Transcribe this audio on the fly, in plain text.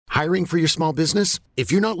Hiring for your small business?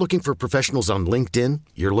 If you're not looking for professionals on LinkedIn,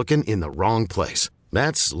 you're looking in the wrong place.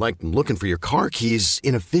 That's like looking for your car keys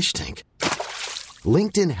in a fish tank.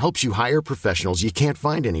 LinkedIn helps you hire professionals you can't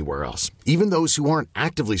find anywhere else, even those who aren't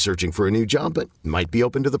actively searching for a new job but might be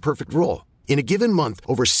open to the perfect role. In a given month,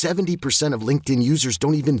 over 70% of LinkedIn users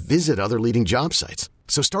don't even visit other leading job sites.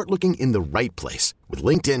 So start looking in the right place. With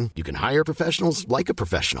LinkedIn, you can hire professionals like a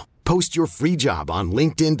professional. Post your free job on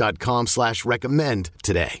linkedin.com/recommend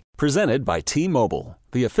today. Presented by T-Mobile,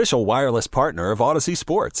 the official wireless partner of Odyssey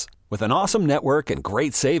Sports. With an awesome network and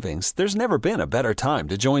great savings, there's never been a better time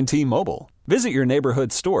to join T-Mobile. Visit your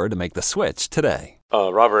neighborhood store to make the switch today.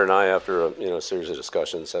 Robert and I, after a series of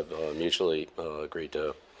discussions, have mutually agreed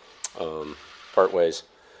to part ways.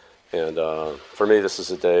 And for me, this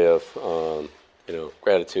is a day of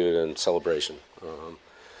gratitude and celebration.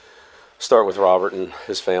 Start with Robert and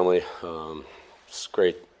his family. It's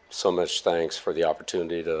great. So much thanks for the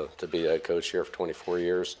opportunity to be the head coach here for 24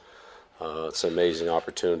 years. It's an amazing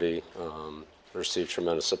opportunity. Received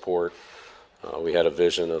tremendous support. We had a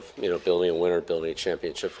vision of building a winner, building a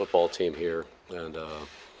championship football team here, and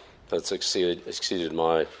that's exceeded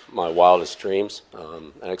my wildest dreams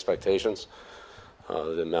and expectations.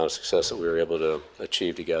 The amount of success that we were able to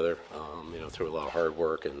achieve together, through a lot of hard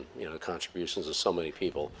work and contributions of so many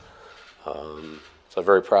people. So I'm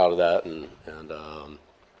very proud of that, and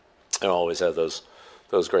I always have those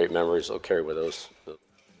great memories I'll carry with those.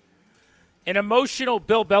 An emotional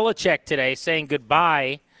Bill Belichick today saying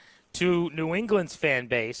goodbye to New England's fan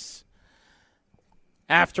base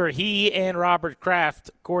after he and Robert Kraft,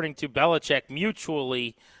 according to Belichick,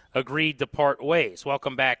 mutually agreed to part ways.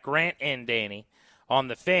 Welcome back, Grant and Danny, on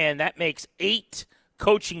the Fan. That makes 8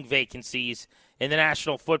 coaching vacancies in the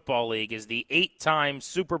National Football League as the 8-time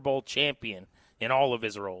Super Bowl champion in all of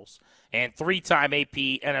his roles and 3-time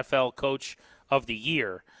AP NFL Coach of the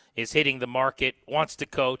Year is hitting the market, wants to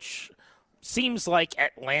coach. Seems like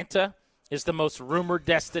Atlanta is the most rumored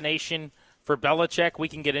destination for Belichick. We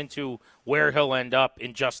can get into where he'll end up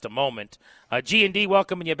in just a moment. G&D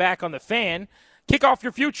welcoming you back on the Fan. Kick off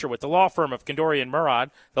your future with the law firm of Kandori and Murad.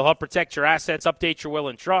 They'll help protect your assets, update your will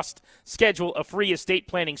and trust, schedule a free estate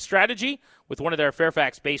planning strategy with one of their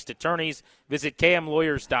Fairfax-based attorneys. Visit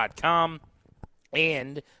kmlawyers.com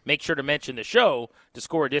and make sure to mention the show to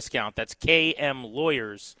score a discount. That's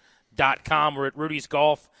kmlawyers.com. We're at Rudy's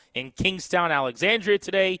Golf in Kingstown, Alexandria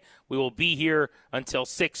today. We will be here until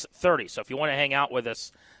 6:30. So if you want to hang out with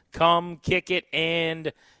us, come kick it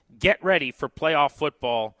and get ready for playoff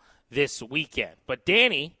football this weekend. But,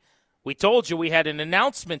 Danny, we told you we had an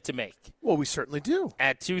announcement to make. Well, we certainly do.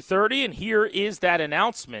 At 2:30, and here is that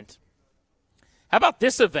announcement. How about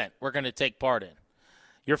this event we're going to take part in?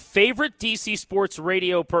 Your favorite DC Sports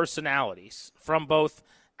radio personalities from both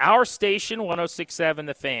our station, 106.7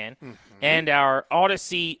 The Fan, and our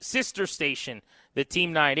Odyssey sister station, the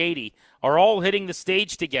Team 980, are all hitting the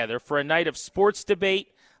stage together for a night of sports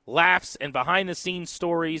debate, laughs, and behind-the-scenes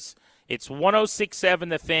stories. It's 106.7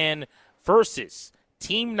 The Fan versus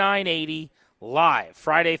Team 980 live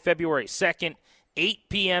Friday, February 2nd, 8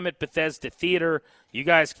 p.m. at Bethesda Theater. You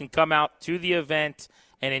guys can come out to the event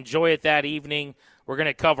and enjoy it that evening. We're going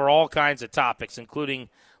to cover all kinds of topics, including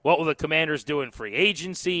what will the Commanders do in free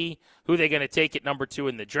agency, who they're going to take at number 2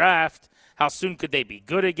 in the draft, how soon could they be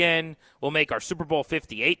good again. We'll make our Super Bowl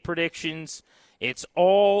 58 predictions. It's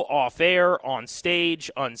all off air, on stage,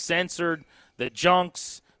 uncensored. The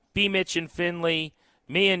Junks, B. Mitch and Finley,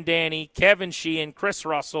 me and Danny, Kevin Sheehan, Chris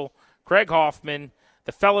Russell, Craig Hoffman,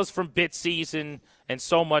 the fellas from Bit Season, and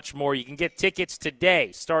so much more. You can get tickets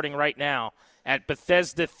today, starting right now, at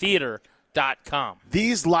BethesdaTheater.com.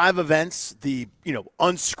 These live events, the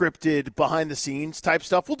unscripted, behind-the-scenes type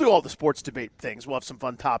stuff, we'll do all the sports debate things. We'll have some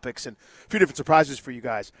fun topics and a few different surprises for you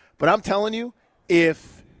guys. But I'm telling you,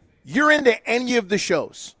 if you're into any of the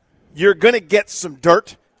shows, you're going to get some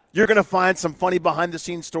dirt. You're going to find some funny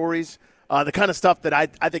behind-the-scenes stories, the kind of stuff that I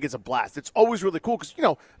think is a blast. It's always really cool because,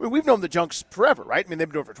 we've known the Junks forever, right? I mean, they've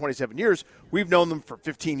been doing it for 27 years. We've known them for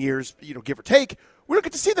 15 years, give or take. We don't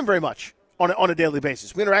get to see them very much on a daily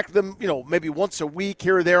basis. We interact with them, maybe once a week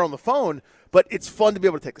here or there on the phone, but it's fun to be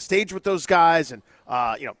able to take the stage with those guys and,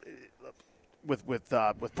 with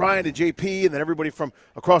Brian and JP and then everybody from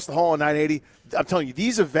across the hall on 980. I'm telling you,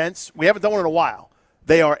 these events, we haven't done one in a while.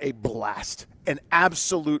 They are a blast, an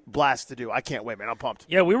absolute blast to do. I can't wait, man. I'm pumped.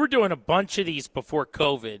 Yeah, we were doing a bunch of these before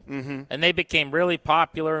COVID, and they became really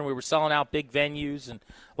popular, and we were selling out big venues, and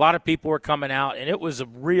a lot of people were coming out, and it was a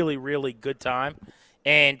really, really good time.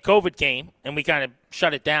 And COVID came, and we kind of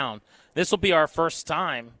shut it down. This will be our first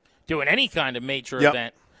time doing any kind of major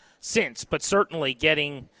event since, but certainly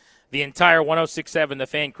getting the entire 106.7 The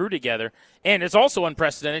Fan crew together. And it's also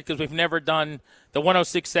unprecedented because we've never done the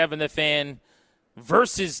 106.7 The Fan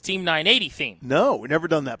versus Team 980 theme. No, we've never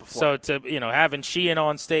done that before. So having Sheehan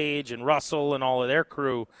on stage and Russell and all of their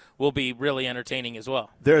crew will be really entertaining as well.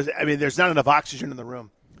 There's not enough oxygen in the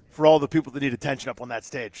room for all the people that need attention up on that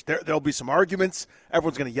stage. There'll be some arguments.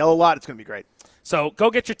 Everyone's going to yell a lot. It's going to be great. So go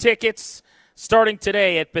get your tickets starting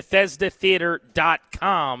today at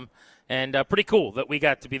BethesdaTheater.com. And pretty cool that we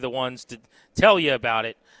got to be the ones to tell you about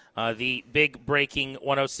it. The big breaking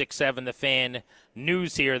 106.7 The Fan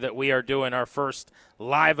news here that we are doing our first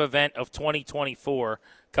live event of 2024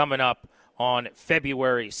 coming up on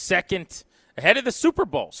February 2nd ahead of the Super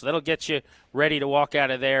Bowl. So that'll get you ready to walk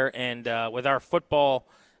out of there and with our football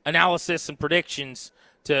analysis and predictions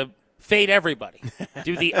to fade everybody.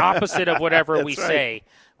 Do the opposite of whatever we say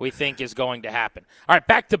we think is going to happen. All right,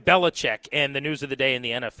 back to Belichick and the news of the day in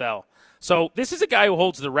the NFL. So this is a guy who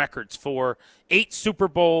holds the records for 8 Super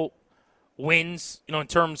Bowl wins, in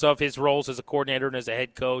terms of his roles as a coordinator and as a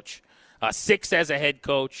head coach, 6 as a head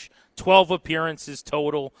coach, 12 appearances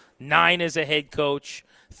total, 9 as a head coach,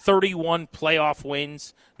 31 playoff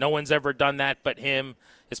wins. No one's ever done that but him.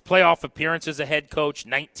 His playoff appearances as a head coach,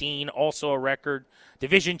 19, also a record.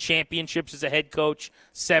 Division championships as a head coach,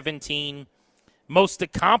 17. Most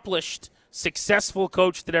accomplished, successful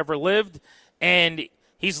coach that ever lived, and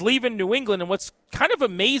he's leaving New England, and what's kind of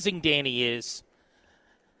amazing, Danny, is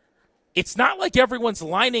it's not like everyone's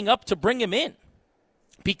lining up to bring him in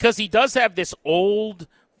because he does have this old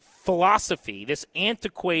philosophy, this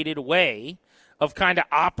antiquated way of kind of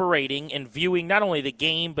operating and viewing not only the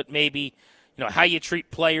game but maybe how you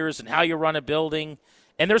treat players and how you run a building.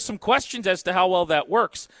 And there's some questions as to how well that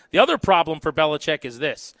works. The other problem for Belichick is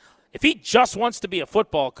this. If he just wants to be a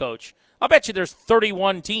football coach, I'll bet you there's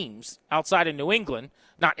 31 teams outside of New England,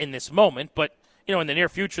 not in this moment, but in the near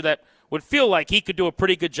future that would feel like he could do a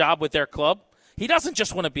pretty good job with their club. He doesn't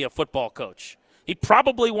just want to be a football coach. He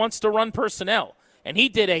probably wants to run personnel, and he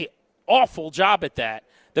did an awful job at that.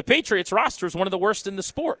 The Patriots roster is one of the worst in the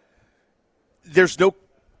sport. There's no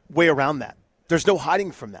way around that. There's no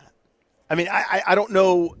hiding from that. I mean, I don't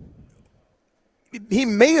know. He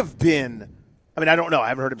may have been. I don't know. I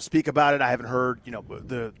haven't heard him speak about it. I haven't heard,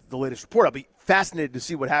 the latest report. I'll be fascinated to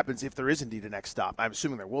see what happens if there is indeed a next stop. I'm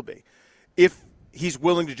assuming there will be. If he's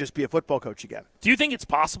willing to just be a football coach again. Do you think it's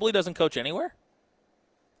possible he doesn't coach anywhere?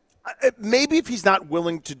 Maybe if he's not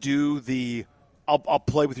willing to do the I'll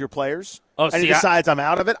play with your players and see, he decides I'm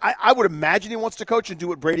out of it. I would imagine he wants to coach and do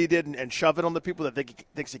what Brady did and shove it on the people that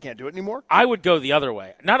thinks he can't do it anymore. I would go the other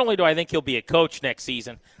way. Not only do I think he'll be a coach next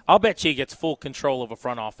season, I'll bet you he gets full control of a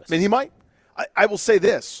front office. He might. I will say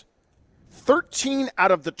this. 13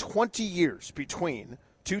 out of the 20 years between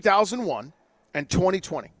 2001 and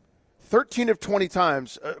 2020, 13 of 20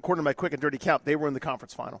 times, according to my quick and dirty count, they were in the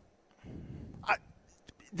conference final.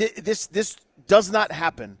 This does not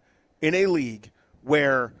happen in a league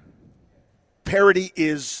where parity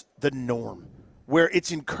is the norm, where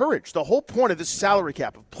it's encouraged. The whole point of this salary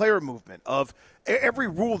cap, of player movement, of every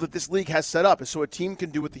rule that this league has set up is so a team can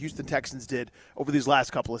do what the Houston Texans did over these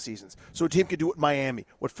last couple of seasons. So a team can do what Miami,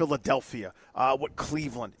 what Philadelphia, what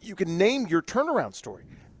Cleveland. You can name your turnaround story.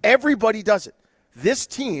 Everybody does it. This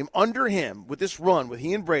team, under him, with this run, with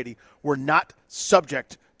he and Brady, were not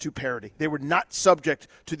subject to parity. They were not subject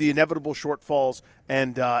to the inevitable shortfalls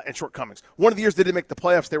and shortcomings. One of the years they didn't make the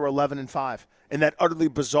playoffs, they were 11-5 in that utterly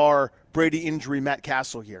bizarre Brady injury Matt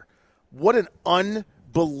Castle year. What an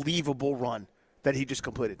unbelievable run that he just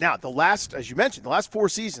completed. Now, as you mentioned, the last 4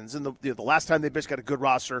 seasons, and the last time they basically got a good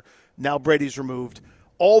roster, now Brady's removed,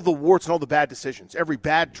 all the warts and all the bad decisions, every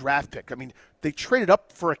bad draft pick. They traded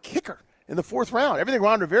up for a kicker in the 4th round. Everything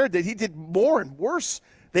Ron Rivera did, he did more and worse.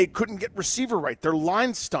 They couldn't get receiver right. Their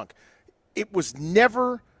line stunk. It was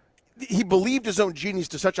never – he believed his own genius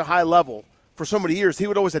to such a high level for so many years. He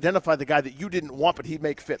would always identify the guy that you didn't want but he'd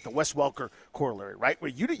make fit, the Wes Welker corollary, right? Where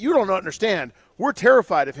you don't understand. We're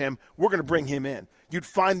terrified of him. We're going to bring him in. You'd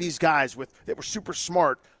find these guys that were super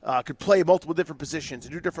smart, could play multiple different positions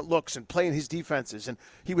and do different looks and play in his defenses. And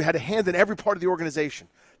he had a hand in every part of the organization.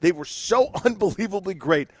 They were so unbelievably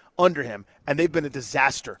great under him, and they've been a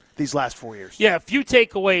disaster these last 4 years. Yeah, a few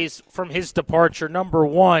takeaways from his departure. Number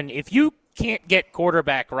one, if you can't get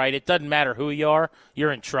quarterback right, it doesn't matter who you are,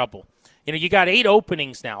 you're in trouble. You got 8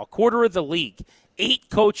 openings now, a quarter of the league. 8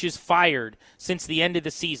 coaches fired since the end of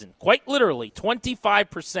the season. Quite literally,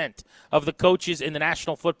 25% of the coaches in the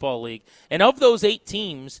National Football League. And of those 8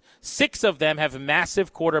 teams, 6 of them have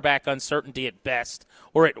massive quarterback uncertainty at best,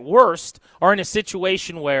 or at worst, are in a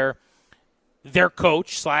situation where their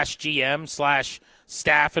coach /GM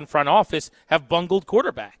staff and front office have bungled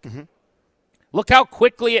quarterback. Mm-hmm. Look how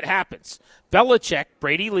quickly it happens. Belichick,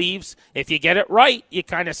 Brady leaves. If you get it right, you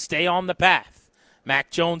kind of stay on the path. Mac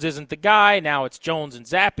Jones isn't the guy. Now it's Jones and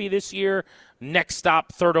Zappi this year. Next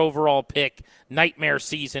stop, third overall pick, nightmare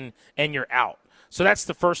season, and you're out. So that's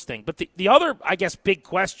the first thing. But the other, I guess, big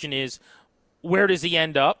question is, where does he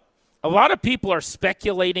end up? A lot of people are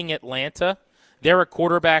speculating Atlanta. They're a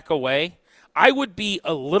quarterback away. I would be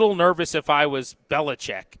a little nervous if I was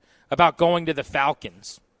Belichick about going to the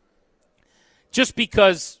Falcons, just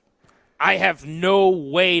because I have no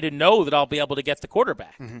way to know that I'll be able to get the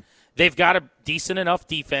quarterback. Mm-hmm. They've got a decent enough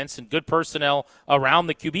defense and good personnel around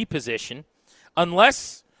the QB position,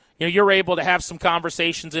 unless you're able to have some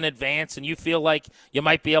conversations in advance and you feel like you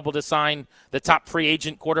might be able to sign the top free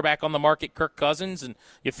agent quarterback on the market, Kirk Cousins, and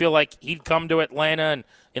you feel like he'd come to Atlanta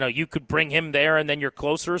and you could bring him there and then you're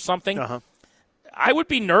closer or something. Uh-huh. I would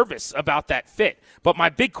be nervous about that fit. But my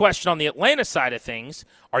big question on the Atlanta side of things,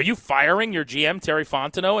 are you firing your GM, Terry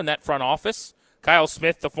Fontenot, in that front office? Kyle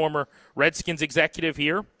Smith, the former Redskins executive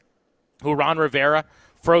here, who Ron Rivera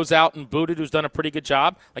froze out and booted, who's done a pretty good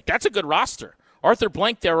job. Like, that's a good roster. Arthur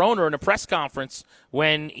Blank, their owner, in a press conference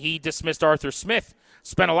when he dismissed Arthur Smith,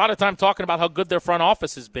 spent a lot of time talking about how good their front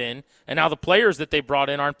office has been and how the players that they brought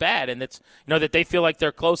in aren't bad, and it's that they feel like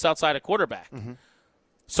they're close outside of quarterback. Mm-hmm.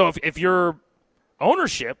 So if you're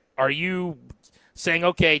ownership, are you saying,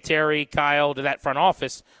 okay, Terry, Kyle, to that front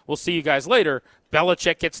office, we'll see you guys later,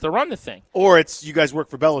 Belichick gets to run the thing? Or it's you guys work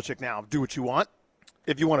for Belichick now, do what you want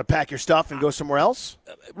if you want to pack your stuff and go somewhere else?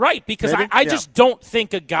 Right, because I just don't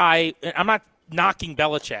think a guy – I'm not knocking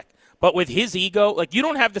Belichick, but with his ego, like, you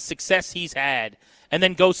don't have the success he's had and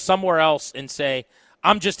then go somewhere else and say,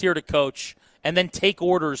 I'm just here to coach, and then take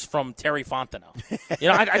orders from Terry Fontenot.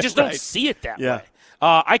 I just don't see it that way.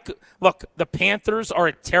 Look, the Panthers are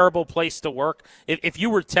a terrible place to work. If you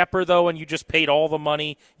were Tepper, though, and you just paid all the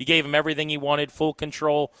money, you gave him everything he wanted, full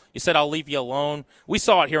control, you said, I'll leave you alone. We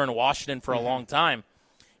saw it here in Washington for a long time.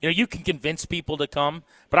 You can convince people to come.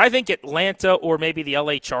 But I think Atlanta or maybe the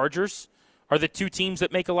L.A. Chargers are the two teams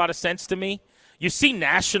that make a lot of sense to me. You see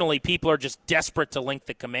nationally people are just desperate to link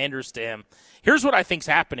the Commanders to him. Here's what I think's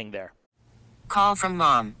happening there. Call from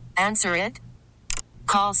mom. Answer it.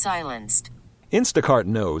 Call silenced. Instacart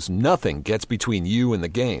knows nothing gets between you and the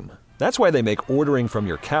game. That's why they make ordering from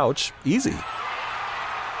your couch easy.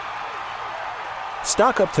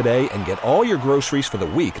 Stock up today and get all your groceries for the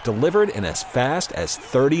week delivered in as fast as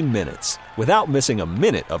 30 minutes without missing a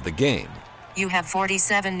minute of the game. You have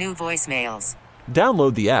 47 new voicemails.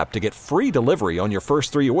 Download the app to get free delivery on your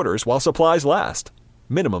first 3 orders while supplies last.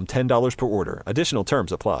 Minimum $10 per order. Additional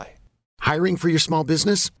terms apply. Hiring for your small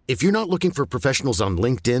business? If you're not looking for professionals on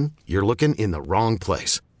LinkedIn, you're looking in the wrong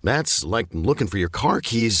place. That's like looking for your car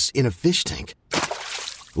keys in a fish tank.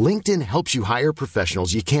 LinkedIn helps you hire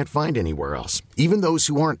professionals you can't find anywhere else, even those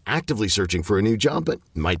who aren't actively searching for a new job but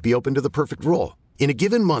might be open to the perfect role. In a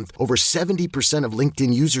given month, over 70% of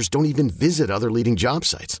LinkedIn users don't even visit other leading job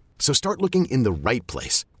sites. So start looking in the right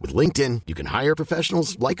place. With LinkedIn, you can hire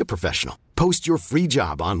professionals like a professional. Post your free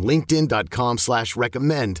job on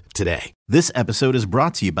linkedin.com/recommend today. This episode is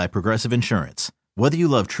brought to you by Progressive Insurance. Whether you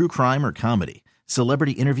love true crime or comedy,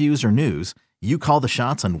 celebrity interviews or news, you call the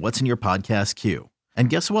shots on what's in your podcast queue.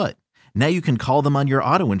 And guess what? Now you can call them on your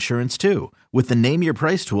auto insurance too with the Name Your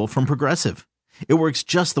Price tool from Progressive. It works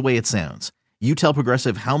just the way it sounds. You tell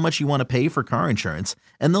Progressive how much you want to pay for car insurance,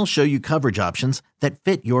 and they'll show you coverage options that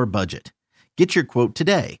fit your budget. Get your quote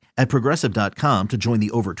today at Progressive.com to join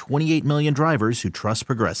the over 28 million drivers who trust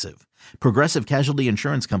Progressive. Progressive Casualty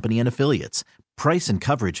Insurance Company and Affiliates. Price and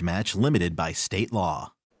coverage match limited by state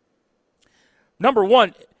law. Number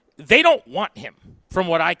one, they don't want him, from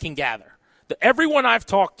what I can gather. Everyone I've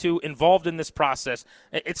talked to involved in this process,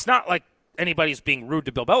 it's not like anybody's being rude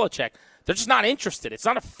to Bill Belichick. They're just not interested. It's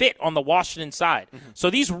not a fit on the Washington side. Mm-hmm.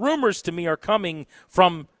 So these rumors to me are coming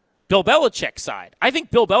from Bill Belichick's side. I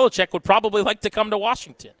think Bill Belichick would probably like to come to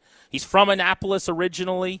Washington. He's from Annapolis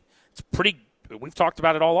originally. It's we've talked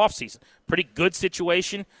about it all offseason. Pretty good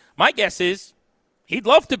situation. My guess is he'd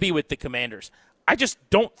love to be with the Commanders. I just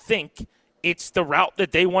don't think it's the route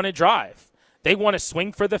that they want to drive. They want to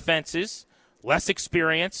swing for the fences, less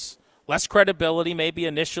experience, less credibility maybe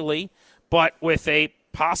initially, but with a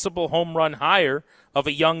possible home run hire of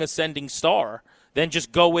a young ascending star, then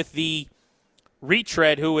just go with the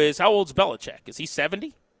retread who is, how old's Belichick? Is he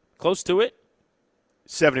 70? Close to it?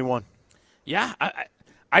 71. Yeah,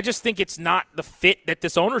 I just think it's not the fit that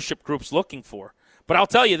this ownership group's looking for. But I'll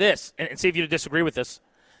tell you this, and see if you disagree with this.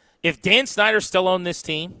 If Dan Snyder still owned this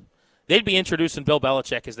team, they'd be introducing Bill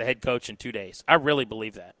Belichick as the head coach in 2 days. I really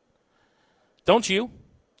believe that. Don't you?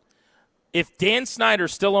 If Dan Snyder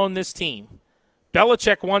still owned this team,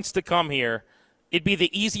 Belichick wants to come here, it'd be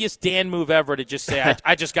the easiest Dan move ever to just say,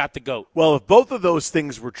 I just got the GOAT. Well, if both of those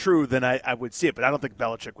things were true, then I would see it. But I don't think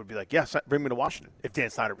Belichick would be like, yes, bring me to Washington if Dan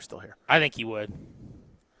Snyder was still here. I think he would.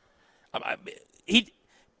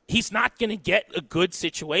 He's not going to get a good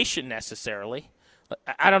situation necessarily.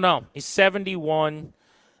 I don't know. He's 71.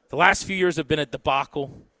 The last few years have been a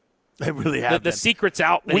debacle. They really have. The secret's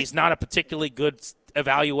out that he's not a particularly good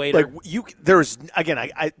evaluator.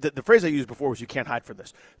 The phrase I used before was you can't hide from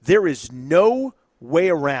this. There is no way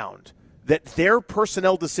around that their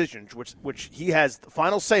personnel decisions, which he has the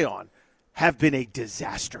final say on, have been a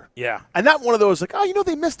disaster. Yeah. And not one of those like,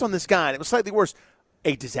 they missed on this guy and it was slightly worse.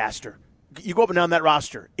 A disaster. You go up and down that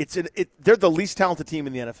roster. They're the least talented team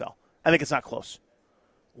in the NFL. I think it's not close.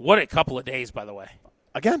 What a couple of days, by the way.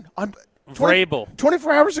 Again, Vrabel.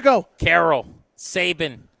 24 hours ago. Carroll,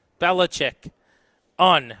 Saban, Belichick.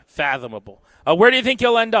 Unfathomable. Where do you think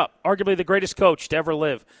he'll end up? Arguably the greatest coach to ever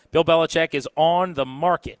live. Bill Belichick is on the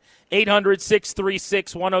market.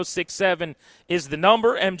 800-636-1067 is the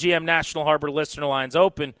number. MGM National Harbor listener line's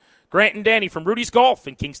open. Grant and Danny from Rudy's Golf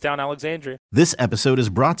in Kingstown, Alexandria. This episode is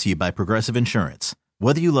brought to you by Progressive Insurance.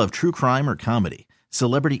 Whether you love true crime or comedy,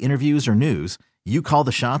 celebrity interviews or news, you call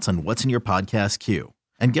the shots on what's in your podcast queue.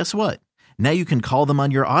 And guess what? Now you can call them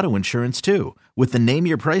on your auto insurance too with the Name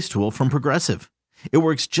Your Price tool from Progressive. It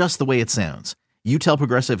works just the way it sounds. You tell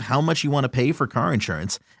Progressive how much you want to pay for car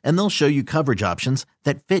insurance, and they'll show you coverage options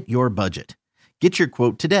that fit your budget. Get your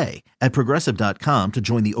quote today at Progressive.com to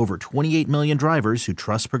join the over 28 million drivers who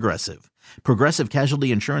trust Progressive. Progressive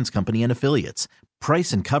Casualty Insurance Company and Affiliates.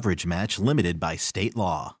 Price and coverage match limited by state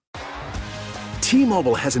law.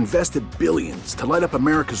 T-Mobile has invested billions to light up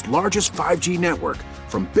America's largest 5G network,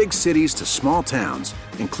 from big cities to small towns,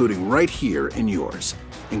 including right here in yours.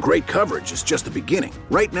 And great coverage is just the beginning.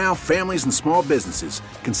 Right now, families and small businesses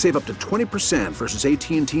can save up to 20% versus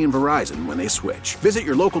AT&T and Verizon when they switch. Visit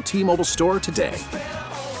your local T-Mobile store today.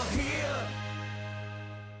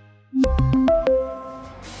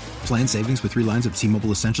 Plan savings with 3 lines of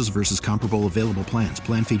T-Mobile Essentials versus comparable available plans.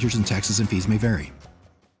 Plan features and taxes and fees may vary.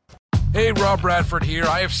 Hey, Rob Bradford here.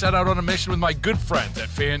 I have set out on a mission with my good friends at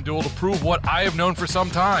FanDuel to prove what I have known for some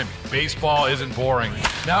time. Baseball isn't boring.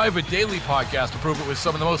 Now I have a daily podcast to prove it with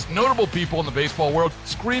some of the most notable people in the baseball world,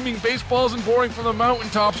 screaming baseball isn't boring from the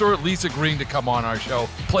mountaintops, or at least agreeing to come on our show.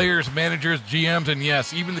 Players, managers, GMs, and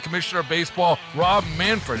yes, even the commissioner of baseball, Rob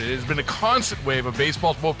Manfred. It has been a constant wave of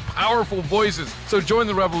baseball's most powerful voices. So join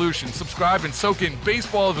the revolution. Subscribe and soak in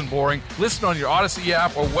Baseball Isn't Boring. Listen on your Odyssey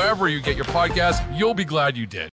app or wherever you get your podcasts. You'll be glad you did.